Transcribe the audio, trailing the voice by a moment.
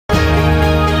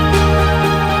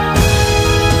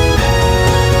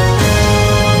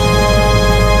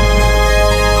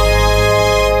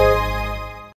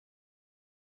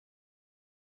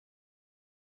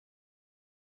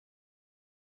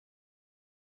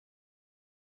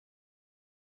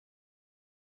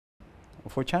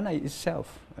for China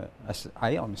itself, as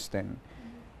I understand,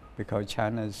 because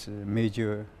China's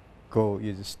major goal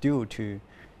is still to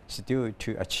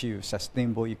achieve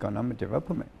sustainable economic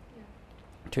development.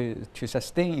 To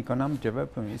sustain economic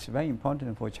development, it's very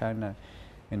important for China,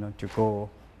 to go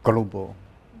global.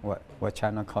 What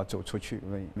China calls 走出去.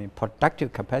 I mean,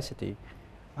 productive capacity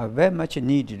are very much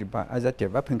needed by other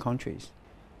developing countries.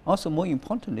 Also, more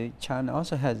importantly, China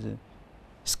also has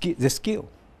the skill.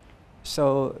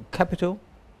 So capital,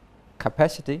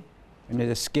 capacity, and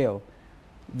the skill,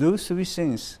 those three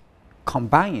things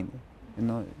combined,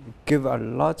 give a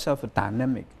lot of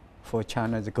dynamic for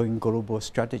China's going global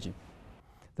strategy.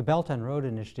 The Belt and Road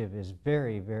Initiative is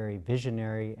very, very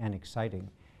visionary and exciting.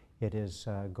 It is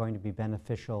going to be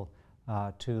beneficial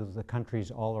to the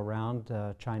countries all around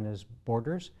China's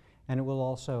borders, and it will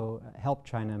also help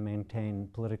China maintain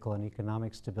political and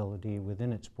economic stability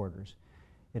within its borders.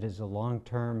 It is a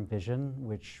long-term vision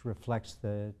which reflects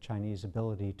the Chinese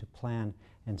ability to plan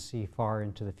and see far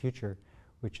into the future,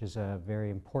 which is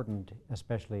very important,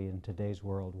 especially in today's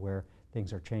world where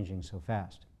things are changing so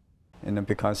fast.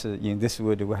 Because in this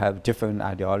world we have different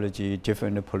ideology,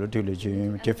 different political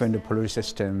regime, different political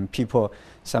system. People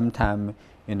sometimes,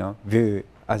 view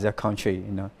other country,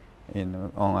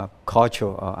 on a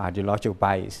cultural or ideological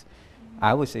bias.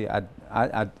 I would say,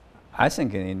 I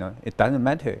think, it doesn't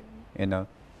matter,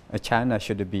 China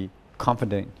should be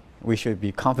confident. We should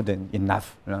be confident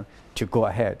enough, to go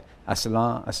ahead. As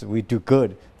long as we do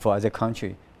good for other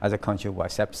country will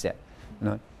accept that.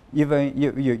 Even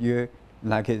you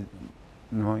like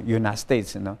United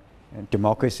States,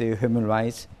 democracy, human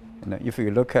rights. If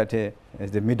you look at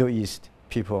the Middle East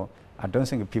people, I don't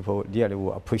think people really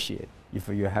will appreciate if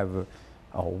you have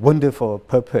a wonderful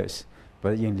purpose,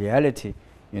 but in reality,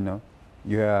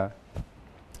 your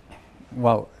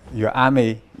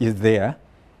army is there,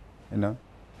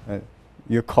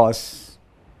 you cause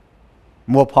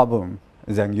more problem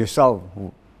than you solve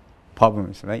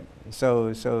problems, right?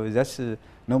 So that's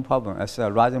no problem. As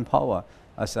a rising power,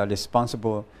 as a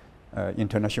responsible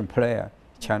international player,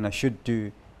 China should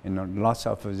do lots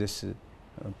of this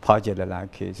project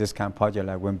like this kind of project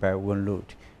like One Belt One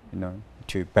Road,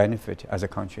 to benefit other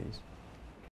countries.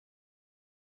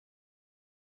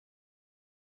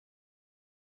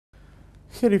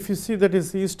 Here, if you see, that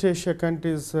is East Asia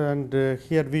countries, and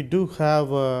here we do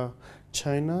have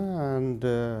China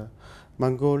and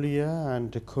Mongolia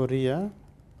and Korea,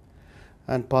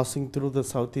 and passing through the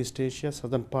Southeast Asia,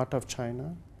 southern part of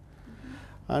China.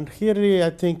 And here I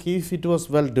think if it was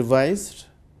well devised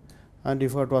and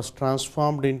if it was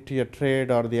transformed into a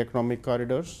trade or the economic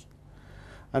corridors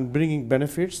and bringing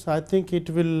benefits, I think it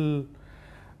will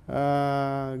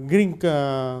bring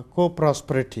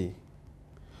co-prosperity.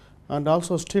 And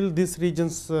also still these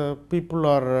regions people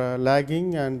are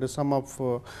lagging, and some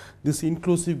of this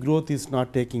inclusive growth is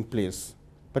not taking place.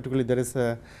 Particularly there is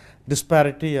a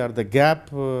disparity or the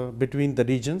gap between the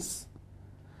regions,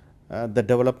 the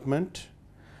development,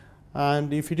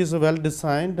 and if it is well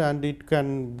designed and it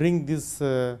can bring this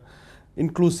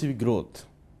inclusive growth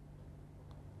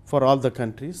for all the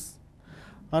countries,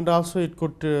 and also it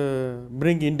could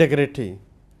bring integrity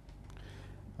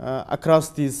across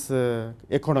these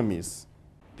economies.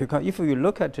 Because if you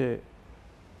look at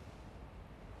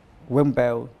One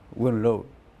Belt, One Road,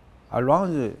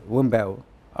 along the One Belt,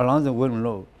 along the One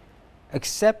Road,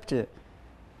 except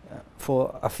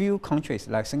for a few countries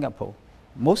like Singapore,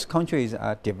 most countries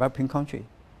are developing countries.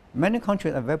 Many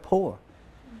countries are very poor.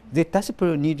 They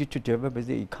desperately need to develop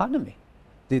the economy.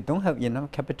 They don't have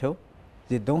enough capital.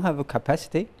 They don't have a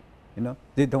capacity.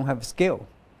 They don't have skill.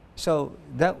 So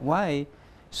that's why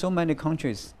so many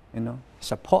countries,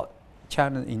 support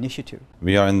China's initiative.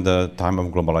 We are in the time of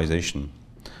globalization.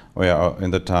 We are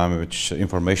in the time in which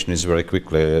information is very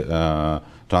quickly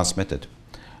transmitted.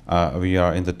 We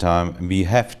are in the time we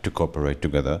have to cooperate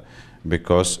together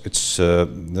because it's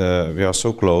we are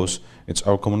so close. It's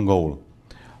our common goal.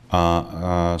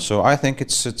 So I think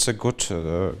it's a good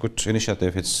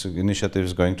initiative. Initiative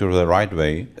is going to the right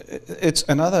way. It's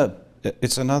another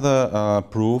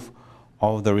proof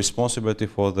of the responsibility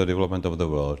for the development of the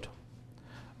world.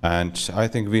 And I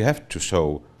think we have to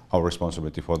show our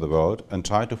responsibility for the world and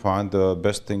try to find the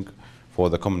best thing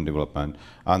for the common development.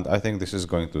 And I think this is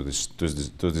going to this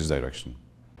direction.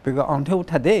 Because until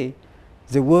today,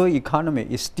 the world economy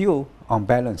is still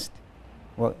unbalanced.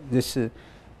 Well,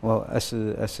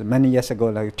 as many years ago,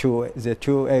 like the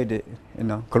 2008,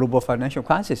 global financial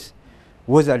crisis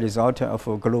was a result of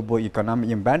a global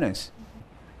economic imbalance.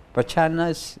 But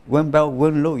China's One Belt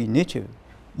One Road initiative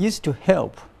is to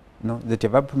help, the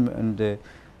development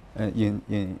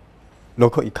in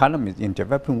local economies in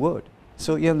developing world.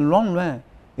 So in the long run,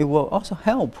 it will also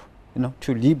help,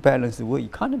 to rebalance the world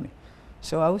economy.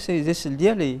 So I would say this is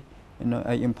really,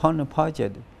 an important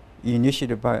project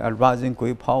initiated by a rising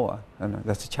great power,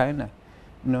 that's China.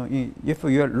 If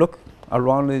you look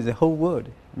around the whole world,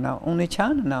 now only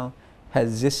China now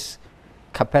has this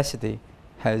capacity,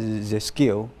 has the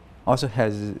skill, also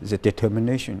has the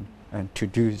determination, and to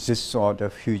do this sort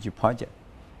of huge project.